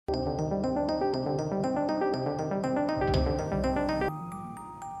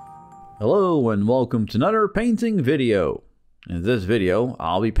Hello and welcome to another painting video. In this video,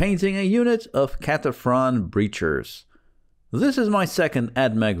 I'll be painting a unit of Kataphron Breachers. This is my second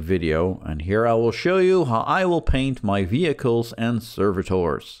AdMech video, and here I will show you how I will paint my vehicles and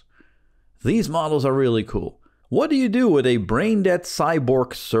servitors. These models are really cool. What do you do with a brain-dead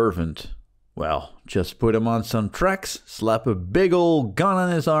cyborg servant? Well, just put him on some tracks, slap a big old gun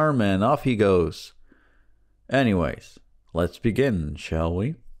on his arm, and off he goes. Anyways, let's begin, shall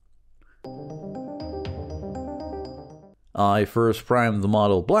we? I first primed the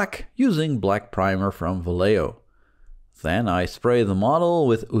model black using black primer from Vallejo. Then I spray the model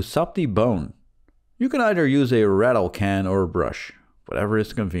with Ushabti Bone. You can either use a rattle can or a brush, whatever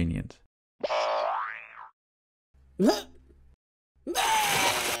is convenient.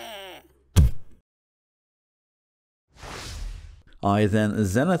 I then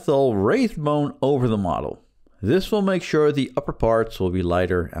zenithal wraith bone over the model. This will make sure the upper parts will be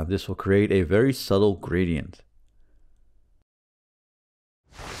lighter, and this will create a very subtle gradient.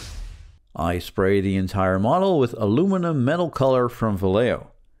 I spray the entire model with aluminum metal color from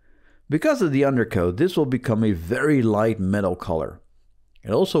Vallejo. Because of the undercoat, this will become a very light metal color. It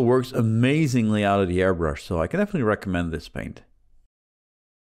also works amazingly out of the airbrush, so I can definitely recommend this paint.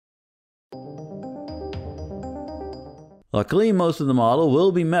 Luckily, most of the model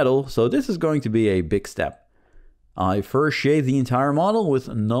will be metal, so this is going to be a big step. I first shade the entire model with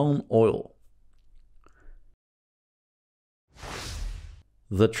Nuln Oil.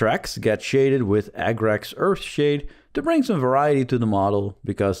 The tracks get shaded with Agrax Earthshade to bring some variety to the model,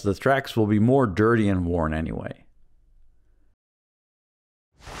 because the tracks will be more dirty and worn anyway.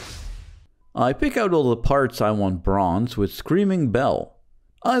 I pick out all the parts I want bronze with Screaming Bell.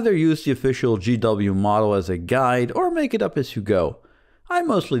 Either use the official GW model as a guide or make it up as you go. I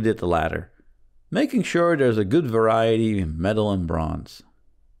mostly did the latter, making sure there's a good variety in metal and bronze.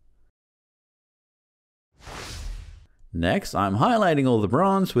 Next, I'm highlighting all the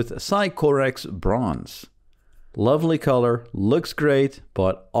bronze with Sycorax Bronze. Lovely color, looks great,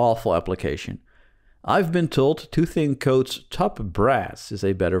 but awful application. I've been told 2 thin coats top brass is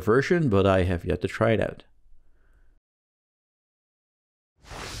a better version, but I have yet to try it out.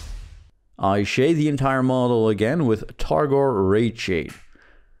 I shade the entire model again with Targor Rageshade.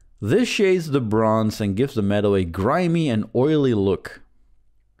 This shades the bronze and gives the metal a grimy and oily look.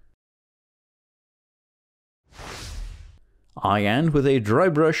 I end with a dry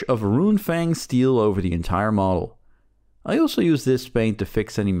brush of Runefang Steel over the entire model. I also use this paint to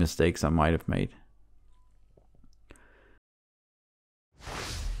fix any mistakes I might have made.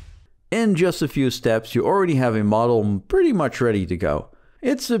 In just a few steps, you already have a model pretty much ready to go.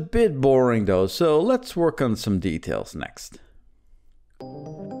 It's a bit boring though, so let's work on some details next.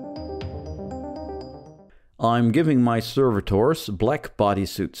 I'm giving my servitors black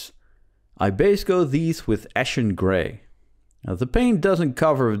bodysuits. I base coat these with Eshin Grey. Now, the paint doesn't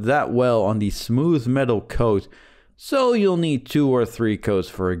cover that well on the smooth metal coat, so you'll need 2 or 3 coats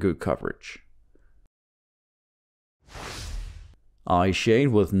for a good coverage. I shade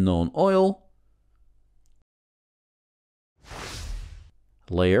with Nuln Oil.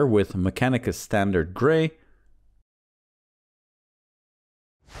 Layer with Mechanicus Standard Grey.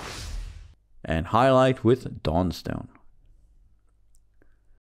 And highlight with Dawnstone.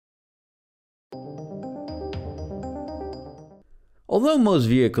 Although most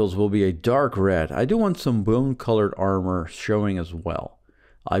vehicles will be a dark red, I do want some bone-colored armor showing as well.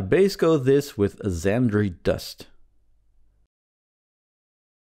 I base coat this with Xandri Dust.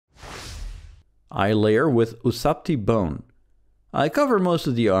 I layer with Ushabti Bone. I cover most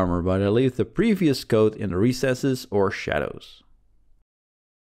of the armor, but I leave the previous coat in the recesses or shadows.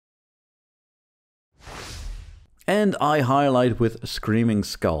 And I highlight with Screaming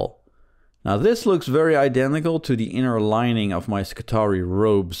Skull. Now this looks very identical to the inner lining of my Skitarii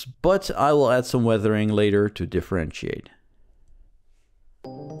robes, but I will add some weathering later to differentiate.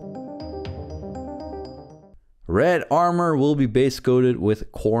 Red armor will be base coated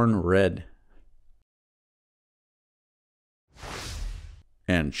with Khorne Red.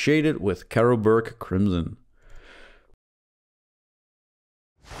 And shaded with Carroburg Crimson.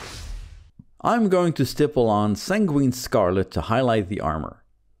 I'm going to stipple on Sanguine Scarlet to highlight the armor.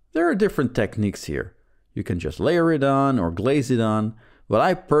 There are different techniques here. You can just layer it on or glaze it on, but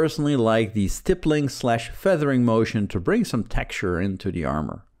I personally like the stippling / feathering motion to bring some texture into the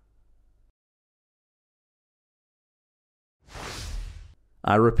armor.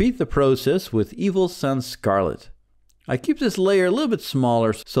 I repeat the process with Evil Sunz Scarlet. I keep this layer a little bit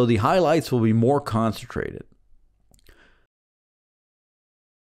smaller so the highlights will be more concentrated.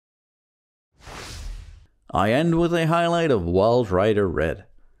 I end with a highlight of Wild Rider Red.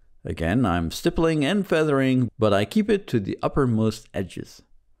 Again, I'm stippling and feathering, but I keep it to the uppermost edges.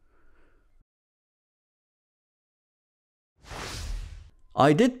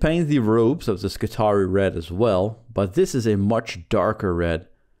 I did paint the robes of the Skitarii red as well, but this is a much darker red.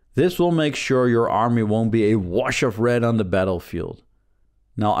 This will make sure your army won't be a wash of red on the battlefield.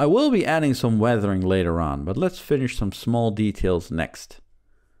 Now I will be adding some weathering later on, but let's finish some small details next.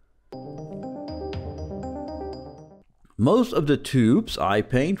 Most of the tubes I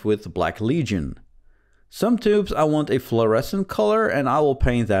paint with Black Legion. Some tubes I want a fluorescent color and I will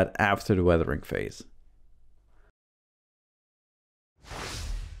paint that after the weathering phase.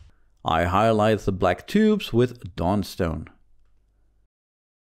 I highlight the black tubes with Dawnstone.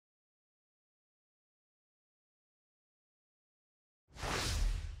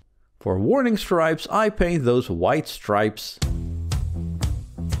 For warning stripes, I paint those white stripes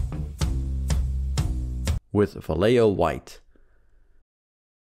with Vallejo white.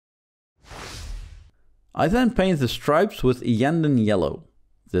 I then paint the stripes with Iyanden Yellow.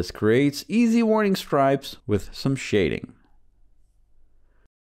 This creates easy warning stripes with some shading.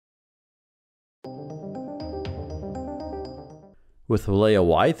 With Vallejo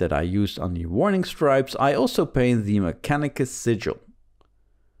white that I used on the warning stripes, I also paint the Mechanicus Sigil.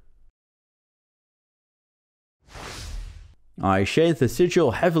 I shade the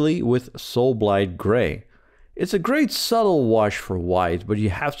sigil heavily with Soulblight Grey. It's a great subtle wash for white, but you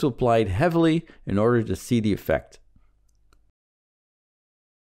have to apply it heavily in order to see the effect.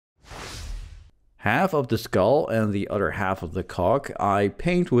 Half of the skull and the other half of the cock I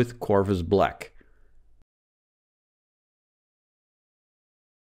paint with Corvus Black.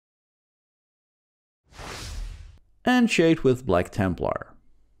 And shade with Black Templar.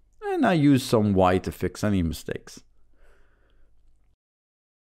 And I use some white to fix any mistakes.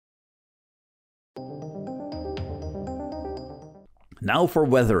 Now for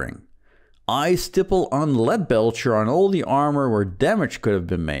weathering. I stipple on Leadbelcher on all the armor where damage could have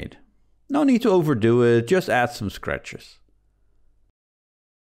been made. No need to overdo it, just add some scratches.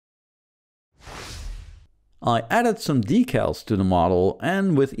 I added some decals to the model,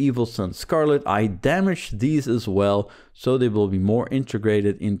 and with Evil Sunz Scarlet I damaged these as well, so they will be more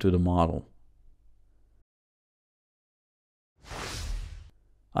integrated into the model.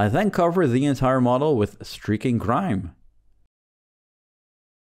 I then cover the entire model with streaking grime.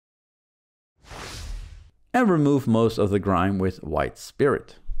 And remove most of the grime with White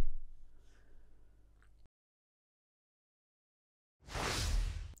Spirit.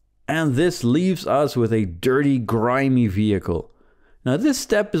 And this leaves us with a dirty, grimy vehicle. Now this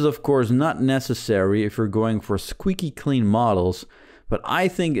step is of course not necessary if you're going for squeaky clean models, but I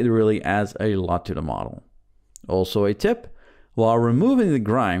think it really adds a lot to the model. Also a tip, while removing the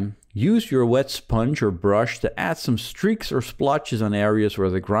grime, use your wet sponge or brush to add some streaks or splotches on areas where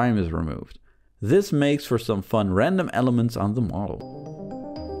the grime is removed. This makes for some fun random elements on the model.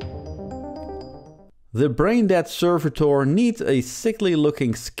 The brain dead servitor needs a sickly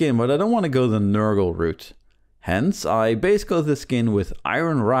looking skin, but I don't want to go the Nurgle route. Hence, I base coat the skin with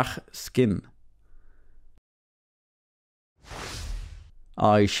Ionrach Skin.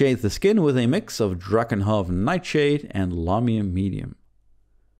 I shade the skin with a mix of Drakenhof Nightshade and Lahmian Medium.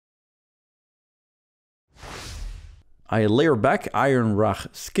 I layer back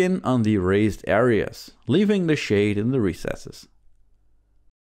Ionrach Skin on the raised areas, leaving the shade in the recesses.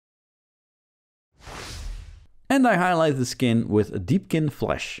 And I highlight the skin with Deepkin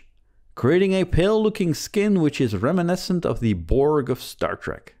Flesh, creating a pale looking skin which is reminiscent of the Borg of Star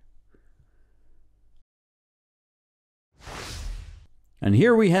Trek. And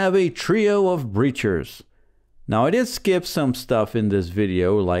here we have a trio of breachers. Now I did skip some stuff in this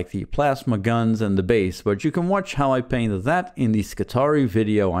video like the plasma guns and the base, but you can watch how I painted that in the Skitarii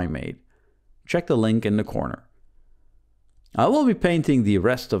video I made. Check the link in the corner. I will be painting the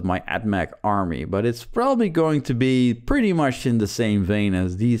rest of my AdMech army, but it's probably going to be pretty much in the same vein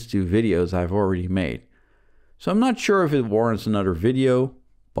as these two videos I've already made. So I'm not sure if it warrants another video,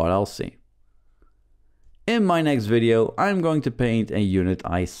 but I'll see. In my next video, I'm going to paint a unit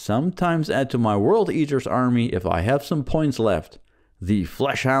I sometimes add to my World Eaters army if I have some points left. The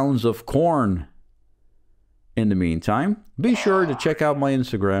Fleshhounds of Khorne. In the meantime, be sure to check out my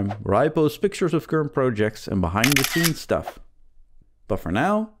Instagram, where I post pictures of current projects and behind the scenes stuff. But for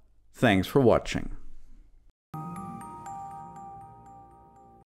now, thanks for watching.